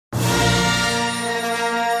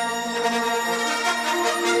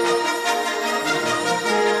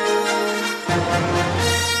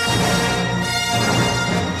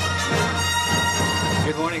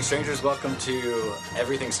strangers. Welcome to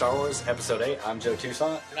Everything Star Wars, Episode 8. I'm Joe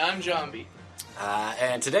Toussaint. And I'm Jambi.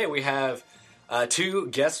 And today we have two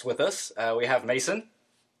guests with us. We have Mason.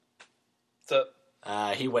 What's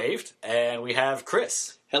up? He waved. And we have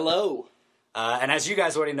Chris. Hello. And as you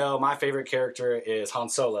guys already know, my favorite character is Han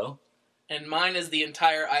Solo. And mine is the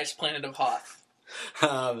entire ice planet of Hoth.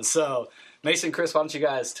 So, Mason, Chris, why don't you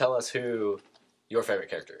guys tell us who your favorite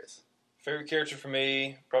character is? Favorite character for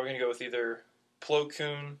me, probably going to go with either Plo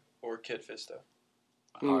Koon or Kit Fisto.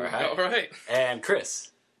 All right. And Chris?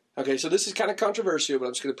 Okay, so this is kind of controversial, but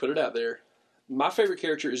I'm just going to put it out there. My favorite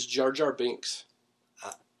character is Jar Jar Binks.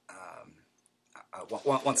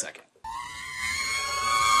 One second.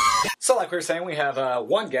 So, like we were saying, we have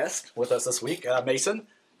one guest with us this week, Mason.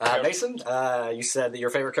 Mason, you said that your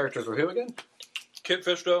favorite characters were who again? Kit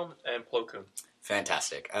Fisto and Plo Koon.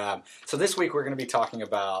 Fantastic. So this week we're going to be talking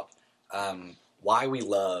about why we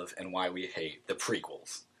love and why we hate the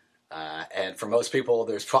prequels. And for most people,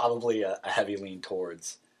 there's probably a heavy lean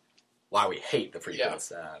towards why we hate the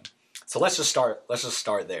prequels. Yeah. So let's just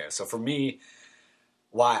start there. So for me,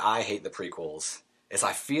 why I hate the prequels is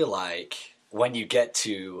I feel like when you get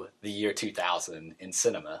to the year 2000 in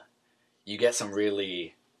cinema, you get some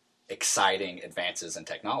really exciting advances in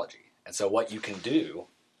technology. And so what you can do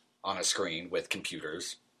on a screen with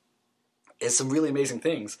computers is some really amazing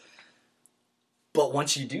things. But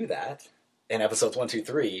once you do that in episodes 1, 2,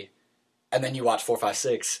 3, and then you watch 4, 5,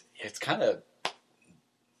 6, it's kind of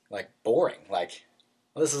like boring. Like,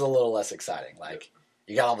 well, this is a little less exciting. Like,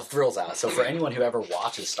 you got all the thrills out. So for anyone who ever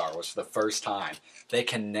watches Star Wars for the first time, they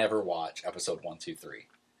can never watch episode 1, 2, 3,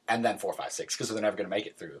 and then 4, 5, 6, because they're never going to make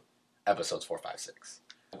it through episodes 4, 5, 6.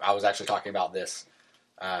 I was actually talking about this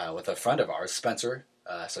with a friend of ours, Spencer.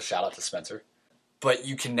 So shout out to Spencer. But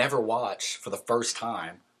you can never watch for the first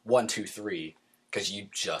time 1, 2, 3 because you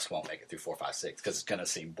just won't make it through 4, 5, 6 because it's going to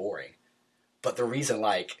seem boring. But the reason,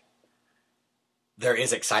 like, there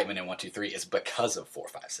is excitement in 1, 2, 3 is because of 4,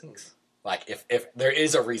 5, 6. Like, if there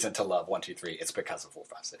is a reason to love 1, 2, 3, it's because of 4,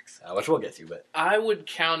 5, 6, which we'll get to. But I would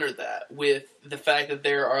counter that with the fact that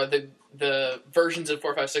there are the versions of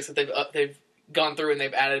 4, 5, 6 that they've gone through and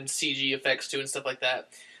they've added CG effects to and stuff like that.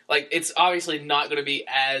 Like, it's obviously not going to be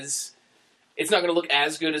it's not going to look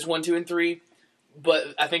as good as 1, 2, and 3,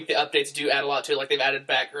 but I think the updates do add a lot to it. Like, they've added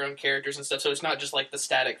background characters and stuff, so it's not just like the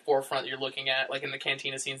static forefront you're looking at. Like, in the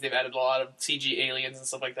Cantina scenes, they've added a lot of CG aliens and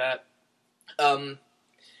stuff like that.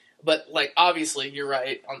 But, like, obviously, you're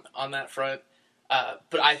right on that front.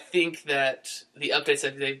 But I think that the updates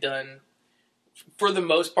that they've done, for the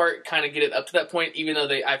most part, kind of get it up to that point, even though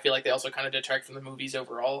I feel like they also kind of detract from the movies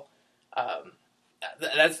overall.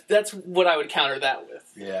 That's what I would counter that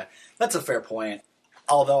with. Yeah, that's a fair point.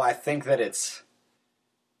 Although I think that it's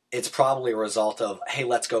probably a result of, hey,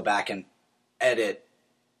 let's go back and edit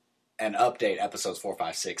and update episodes 4,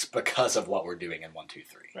 5, 6 because of what we're doing in 1, 2,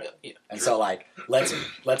 3. Right. Yeah, and so, like, let's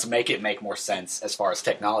make it make more sense as far as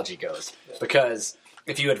technology goes. Because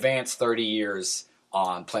if you advance 30 years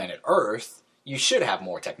on planet Earth, you should have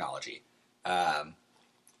more technology.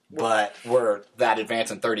 But that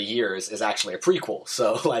advance in 30 years is actually a prequel.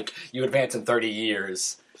 So, like, you advance in 30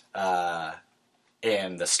 years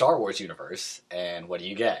in the Star Wars universe, and what do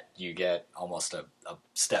you get? You get almost a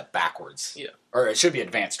step backwards. Yeah. Or it should be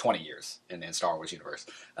advanced 20 years in Star Wars universe.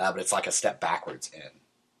 But it's like a step backwards in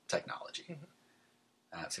technology.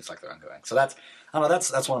 Mm-hmm. It seems like they're ongoing. So that's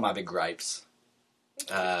one of my big gripes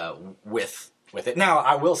with it. Now,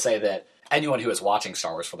 I will say that anyone who is watching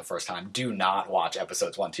Star Wars for the first time, do not watch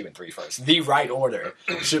episodes 1, 2, and 3 first. The right order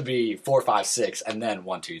should be 4, 5, 6, and then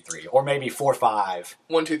 1, 2, 3. Or maybe 4, 5...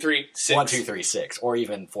 1, 2, 3, 6. 1, 2, 3, 6. Or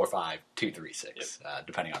even 4, 5, 2, 3, 6,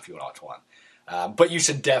 depending on if you want to watch one. But you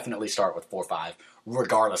should definitely start with 4, 5,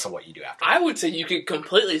 regardless of what you do after. I would say you could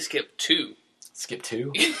completely skip 2. Skip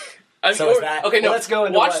 2? So is that... Okay, no, let's go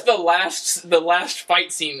into watch the last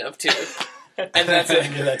fight scene of 2. And that's it.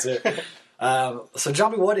 Yeah, that's it. So,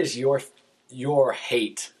 Jambi, what is your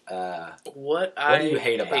hate? What do you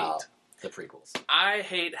hate about the prequels? I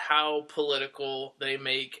hate how political they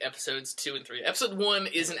make episodes 2 and 3. Episode 1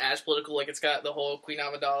 isn't as political. Like, it's got the whole Queen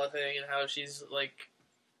Amidala thing and how she's like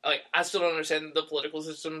I still don't understand the political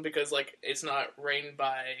system because, like, it's not reigned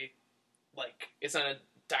by, like, it's not a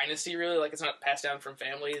dynasty really. Like, it's not passed down from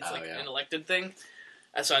family. It's an elected thing.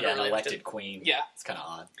 So I don't really an elected queen. Yeah, it's kind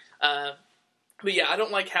of odd. But yeah, I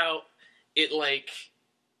don't like how it like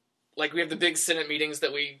we have the big Senate meetings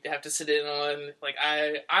that we have to sit in on. Like,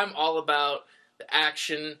 I'm all about the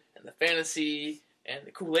action and the fantasy and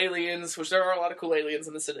the cool aliens, which there are a lot of cool aliens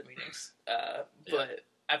in the Senate meetings. But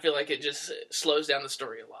I feel like it just slows down the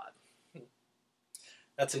story a lot.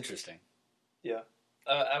 That's interesting. Yeah.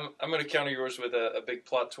 I'm going to counter yours with a big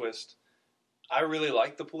plot twist. I really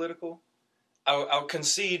like the political. I'll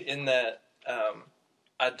concede in that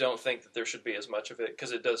I don't think that there should be as much of it,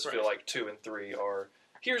 because it does feel like 2 and 3 are,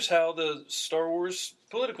 here's how the Star Wars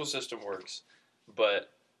political system works.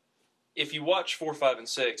 But if you watch 4, 5, and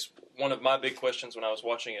 6, one of my big questions when I was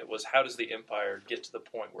watching it was, how does the Empire get to the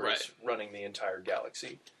point where it's running the entire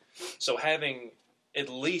galaxy? So having at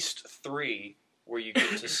least 3 where you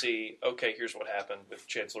get to see, okay, here's what happened with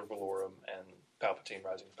Chancellor Valorum and Palpatine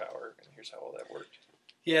rising to power, and here's how all that worked.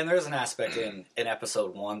 Yeah, and there's an aspect in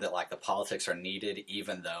episode 1 that, like, the politics are needed,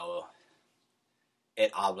 even though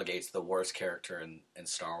it obligates the worst character in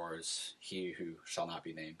Star Wars, he who shall not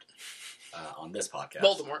be named, on this podcast.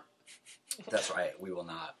 Voldemort. That's right. We will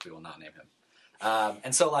not name him.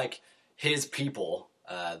 And so, like, his people,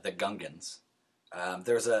 the Gungans,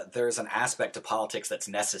 there's an aspect to politics that's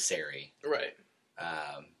necessary, Right.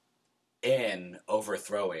 in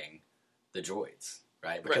overthrowing the droids,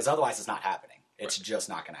 right? Because otherwise, it's not happening. It's just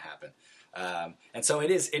not going to happen. And so it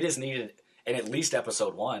is needed in at least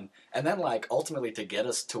episode 1, and then, like, ultimately to get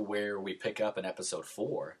us to where we pick up in episode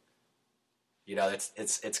 4. You know,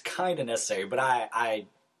 it's kind of necessary, but I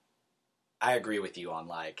agree with you on,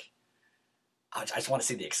 like, I just want to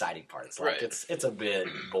see the exciting parts. Like, it's a bit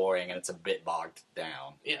boring and it's a bit bogged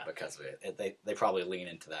down because of it. They probably lean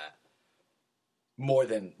into that more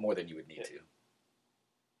than you would need to.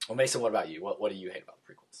 Well, Mason, what about you? What do you hate about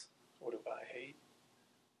the prequels? What do I hate?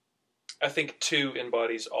 I think 2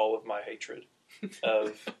 embodies all of my hatred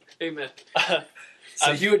of. Amen.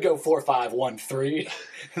 So you would go 4, 5, 1, 3,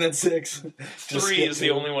 and then 6. 3 is the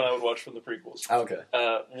only one I would watch from the prequels. Okay.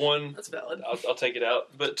 1, that's valid. I'll take it out.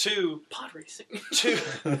 But 2, pod racing.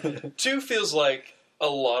 2 feels like a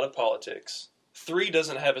lot of politics. 3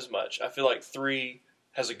 doesn't have as much. I feel like 3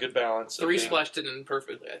 has a good balance. 3 splashed it in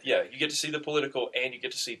perfectly, I think. Yeah, you get to see the political and you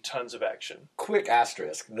get to see tons of action. Quick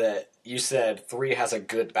asterisk that you said 3 has a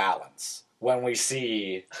good balance when we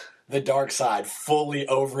see the dark side fully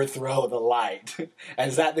overthrow the light. And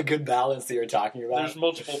is that the good balance that you're talking about? There's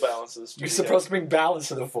multiple balances. You're supposed to bring balance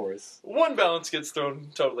to the Force. One balance gets thrown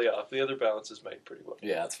totally off. The other balance is made pretty well.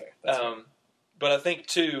 Yeah, that's fair. Fair. But I think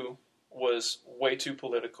 2 was way too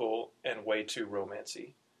political and way too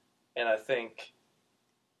romancy. And I think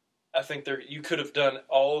you could have done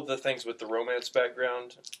all of the things with the romance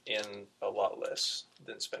background in a lot less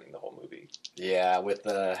than spending the whole movie. Yeah, with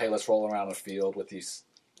the, hey, let's roll around a field with these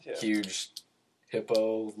huge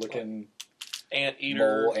hippo-looking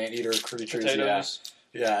anteater creatures. Potatoes.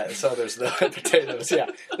 Yeah, so there's the potatoes. Yeah,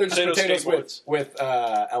 there's potatoes with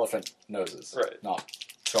elephant noses. Right. Not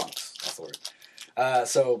trunks. That's the word.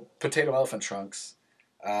 So potato elephant trunks.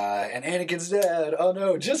 And Anakin's dead. Oh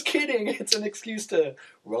no, just kidding. It's an excuse to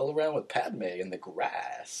roll around with Padme in the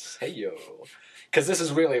grass. Hey yo. Because this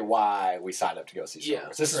is really why we signed up to go see Star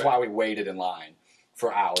Wars. This is why we waited in line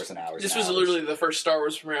for hours and hours. This was literally the first Star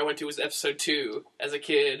Wars premiere I went to was episode 2 as a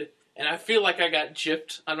kid. And I feel like I got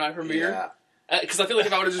gypped on my premiere. Because I feel like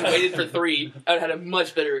if I would have just waited for 3, I would have had a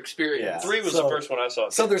much better experience. Yeah. 3 was the first one I saw.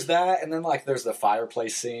 So there's that, and then like there's the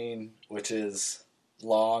fireplace scene, which is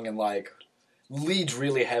long and like leads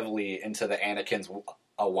really heavily into the Anakin's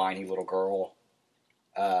a whiny little girl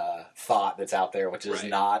thought that's out there, which is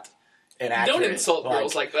not inaccurate. Don't insult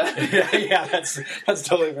girls like that. yeah, that's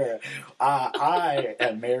totally fair. I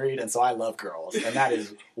am married, and so I love girls, and that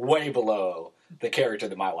is way below the character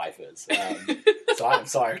that my wife is. So I'm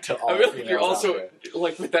sorry to all females. I feel like you're also,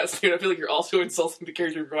 like with that scene, I feel like you're also insulting the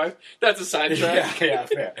character of your wife. That's a sidetrack. Yeah,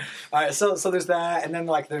 fair. All right, so there's that, and then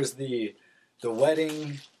like there's the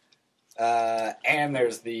wedding. And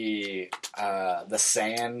there's the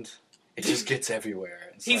sand. It just gets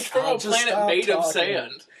everywhere. It's He's from a planet made of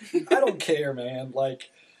sand. I don't care, man.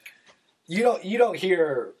 Like, you don't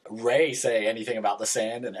hear Rey say anything about the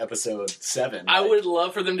sand in episode 7. I would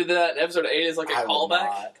love for them to do that in episode 8 as like a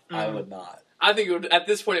callback. I would not. I think it would, at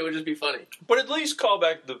this point it would just be funny. But at least call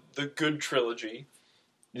back the good trilogy.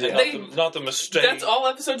 Yeah. Not the mistake. That's all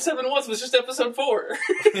episode 7 was just episode 4.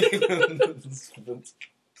 That's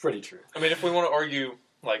pretty true. I mean, if we want to argue,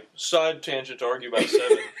 like, side tangent to argue about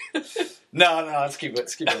 7. No, let's keep it.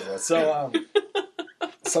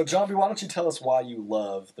 So John B., why don't you tell us why you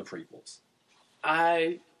love the prequels?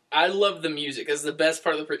 I love the music. It's the best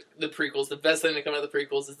part of the prequels. The best thing to come out of the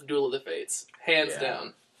prequels is the Duel of the Fates. Hands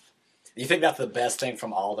down. You think that's the best thing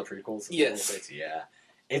from all the prequels? Yes. Yeah.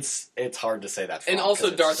 It's hard to say that. And also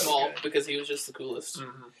Darth Maul, because he was just the coolest.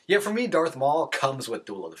 Mm-hmm. Yeah, for me, Darth Maul comes with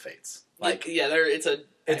Duel of the Fates. Like, it's a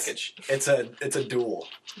package. It's a duel.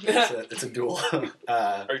 It's a duel.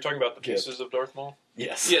 Are you talking about the pieces of Darth Maul?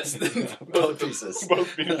 Yes. Yes. Both pieces.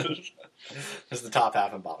 Both pieces. Just the top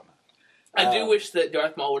half and bottom half. I do wish that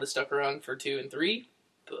Darth Maul would have stuck around for 2 and 3,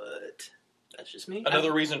 but that's just me.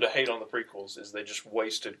 Another reason to hate on the prequels is they just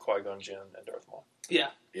wasted Qui-Gon Jinn and Darth Maul.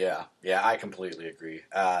 Yeah. Yeah, I completely agree.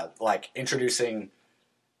 Introducing, I'm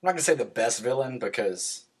not going to say the best villain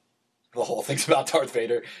because the whole thing's about Darth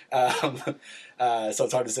Vader. So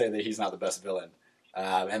it's hard to say that he's not the best villain.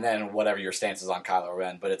 And then whatever your stance is on Kylo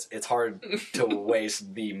Ren, but it's hard to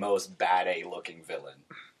waste the most bad A looking villain,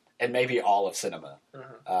 and maybe all of cinema,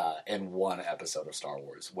 in one episode of Star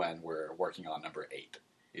Wars when we're working on number 8.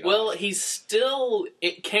 You know? Well, he's still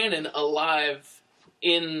canon alive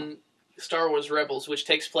in Star Wars Rebels, which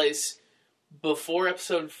takes place before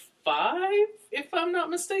Episode 5, if I'm not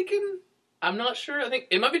mistaken. I'm not sure. I think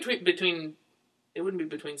it might be between. It wouldn't be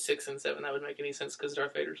between 6 and 7. That would make any sense because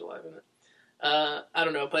Darth Vader's alive in it. I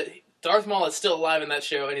don't know, but Darth Maul is still alive in that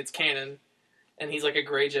show, and it's canon, and he's like a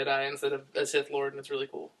gray Jedi instead of a Sith Lord, and it's really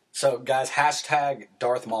cool. So, guys, hashtag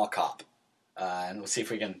Darth Maul cop, and we'll see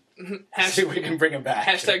if we can see if we can bring him back.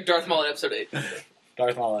 Hashtag Darth Maul at Episode 8.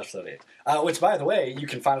 Darth Maul episode 8. Which, by the way, you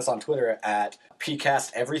can find us on Twitter at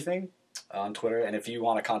PcastEverything on Twitter, and if you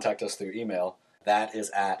want to contact us through email, that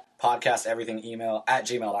is at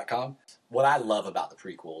podcasteverythingemail@gmail.com. What I love about the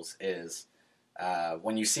prequels is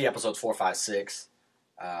when you see episodes 4, 5, 6,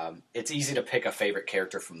 it's easy to pick a favorite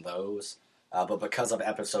character from those, but because of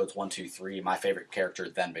episodes 1, 2, 3, my favorite character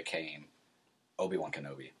then became Obi-Wan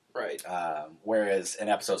Kenobi. Right. Whereas in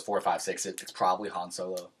episodes 4, 5, 6, it's probably Han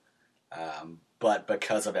Solo. But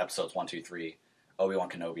because of episodes 1, 2, 3, Obi-Wan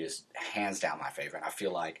Kenobi is hands down my favorite. I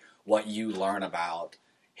feel like what you learn about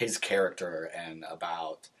his character and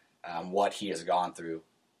about what he has gone through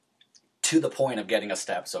to the point of getting us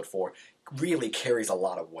to episode 4 really carries a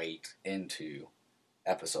lot of weight into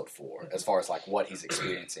episode 4 as far as like what he's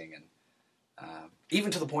experiencing, and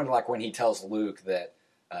even to the point of like when he tells Luke that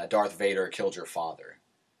Darth Vader killed your father.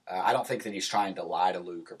 I don't think that he's trying to lie to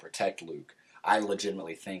Luke or protect Luke. I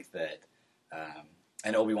legitimately think that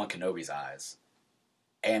in Obi-Wan Kenobi's eyes,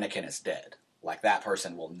 Anakin is dead. Like, that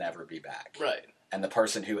person will never be back. Right. And the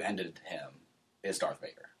person who ended him is Darth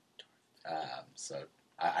Vader. So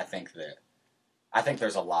I think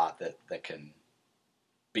there's a lot that can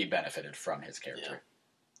be benefited from his character.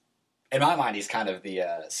 Yeah. In my mind, he's kind of the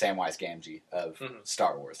Samwise Gamgee of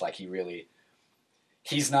Star Wars. Like,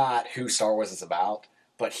 he's not who Star Wars is about,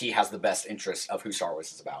 but he has the best interest of who Star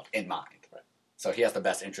Wars is about in mind. Right. So he has the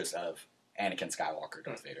best interest of Anakin Skywalker,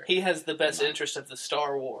 Darth Vader. He has the best interest of the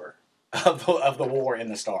Star War. Of the war in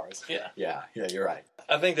the stars. Yeah, you're right.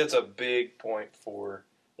 I think that's a big point for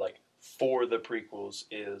the prequels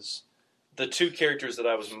is the two characters that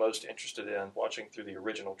I was most interested in watching through the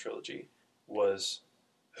original trilogy was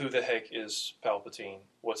who the heck is Palpatine,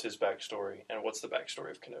 what's his backstory, and what's the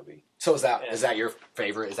backstory of Kenobi. So is that your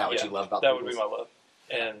favorite? Is that what you love about the prequels? That would be my love.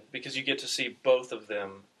 And because you get to see both of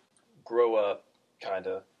them grow up, kind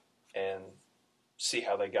of, and see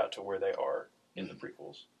how they got to where they are in the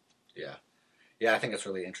prequels. Yeah, I think it's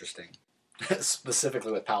really interesting.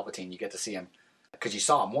 Specifically with Palpatine, you get to see him, because you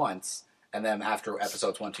saw him once, and then after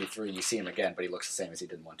episodes 1, 2, 3, you see him again, but he looks the same as he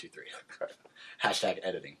did in 1, 2, 3. Hashtag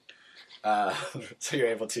editing. So you're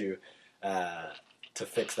able to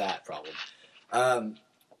fix that problem. My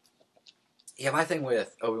thing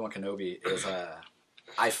with Obi-Wan Kenobi is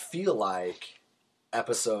I feel like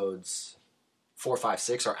episodes 4, 5,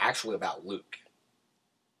 6 are actually about Luke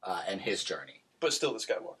and his journey. But still the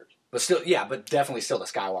Skywalkers. But definitely still the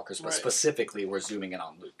Skywalkers, but right. Specifically we're zooming in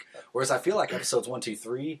on Luke. Whereas I feel like episodes 1, 2,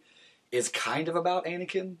 3 is kind of about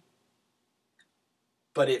Anakin,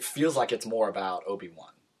 but it feels like it's more about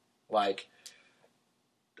Obi-Wan. Like,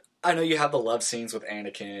 I know you have the love scenes with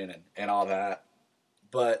Anakin and all that,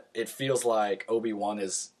 but it feels like Obi-Wan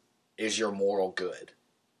is your moral good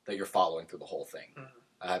that you're following through the whole thing.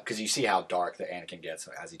 Because you see how dark that Anakin gets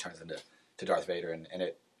as he turns into Darth Vader, and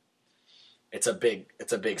it's a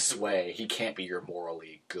big sway. He can't be your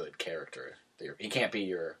morally good character. He can't be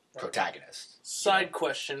your protagonist. Side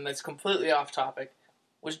question that's completely off topic.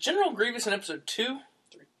 Was General Grievous in episode 2?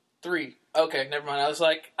 3. Okay, never mind. I was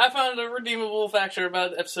like, I found a redeemable factor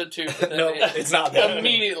about episode 2. But No, it's not there.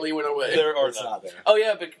 Immediately went away. It's not there. Oh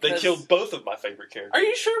yeah, because they killed both of my favorite characters. Are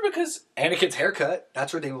you sure? Because Anakin's haircut,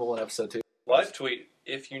 that's redeemable in episode 2. Live tweet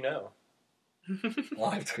if you know.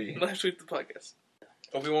 Live tweet. Live tweet the podcast.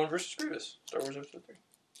 Obi-Wan versus Grievous. Star Wars episode 3.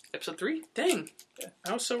 Episode 3? Dang. Yeah.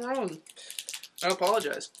 I was so wrong. I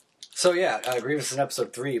apologize. So Grievous is in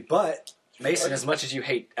episode 3, but Mason, as much as you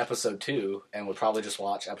hate episode 2 and would probably just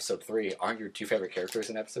watch episode 3, aren't your two favorite characters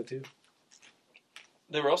in episode 2?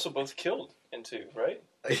 They were also both killed in 2, right?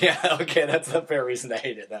 Yeah, okay, that's a fair reason to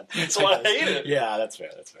hate it then. That's why I hate it. Yeah, that's fair.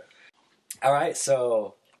 All right,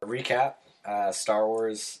 so recap: Star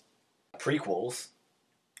Wars prequels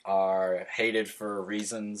are hated for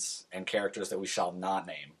reasons and characters that we shall not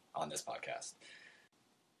name on this podcast.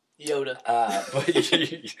 Yoda. But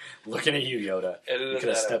looking at you, Yoda, you could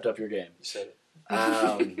have stepped up your game. You said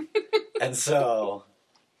it. And so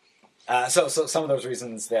some of those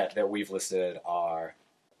reasons that we've listed are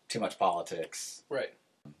too much politics, Right.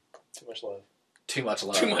 Too much love. too much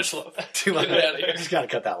love, Too much love. too much. Get it out of here. Just gotta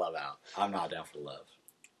cut that love out. I'm not down for the love.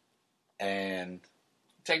 And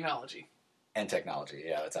Technology. technology,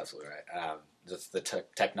 yeah, that's absolutely right. Just the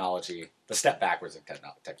technology, the step backwards in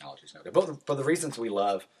technology is noted. But the reasons we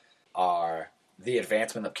love are the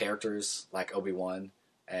advancement of characters like Obi-Wan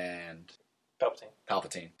and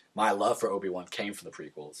Palpatine. My love for Obi-Wan came from the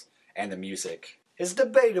prequels, and the music is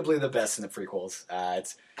debatably the best in the prequels.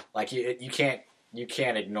 It's like you can't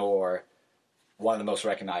ignore one of the most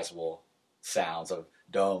recognizable sounds of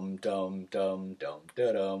dum dum dum dum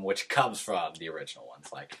dum dum, which comes from the original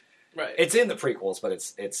ones. Like Right. it's in the prequels, but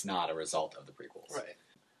it's not a result of the prequels. Right.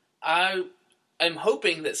 I am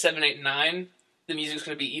hoping that 7, 8, 9, the music's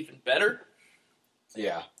going to be even better.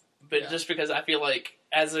 Yeah. But Yeah. just because I feel like,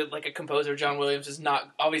 as a composer, John Williams is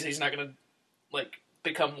not, obviously he's not going to,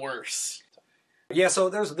 become worse. Yeah, so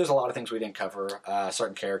there's a lot of things we didn't cover.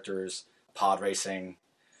 Certain characters, pod racing.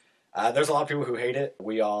 There's a lot of people who hate it.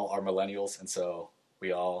 We all are millennials, and so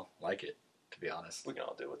we all like it, to be honest. We can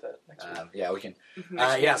all deal with that next week. Yeah, we can.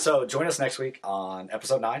 Next So join us next week on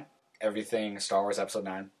episode 9, everything Star Wars episode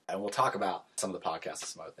 9, and we'll talk about some of the podcasts and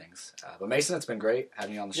some other things. But Mason, it's been great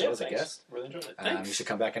having you on the show as a thanks. guest. Really enjoyed it. Thanks. You should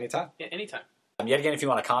come back anytime. Yeah, anytime. Yet again, if you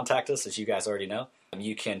want to contact us, as you guys already know,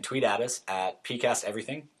 you can tweet at us at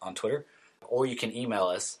PcastEverything on Twitter, or you can email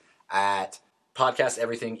us at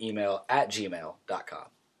podcasteverythingemail@gmail.com.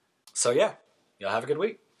 So yeah, y'all have a good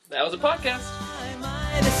week. That was a podcast.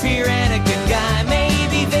 Fear